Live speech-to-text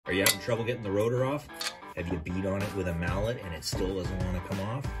Are you having trouble getting the rotor off? Have you beat on it with a mallet and it still doesn't want to come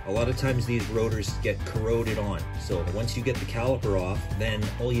off? A lot of times these rotors get corroded on. So once you get the caliper off, then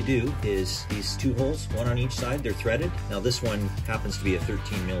all you do is these 2 holes, 1 on each side, they're threaded. Now this one happens to be a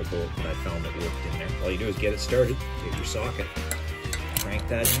 13 mil bolt that I found that worked in there. All you do is get it started, get your socket, crank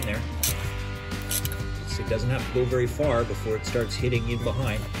that in there. It doesn't have to go very far before it starts hitting you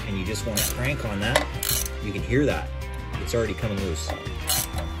behind, and you just want to crank on that. You can hear that. It's already coming loose.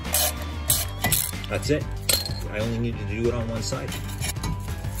 That's it. I only needed to do it on one side.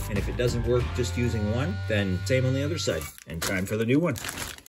 And if it doesn't work just using one, then same on the other side. And time for the new one.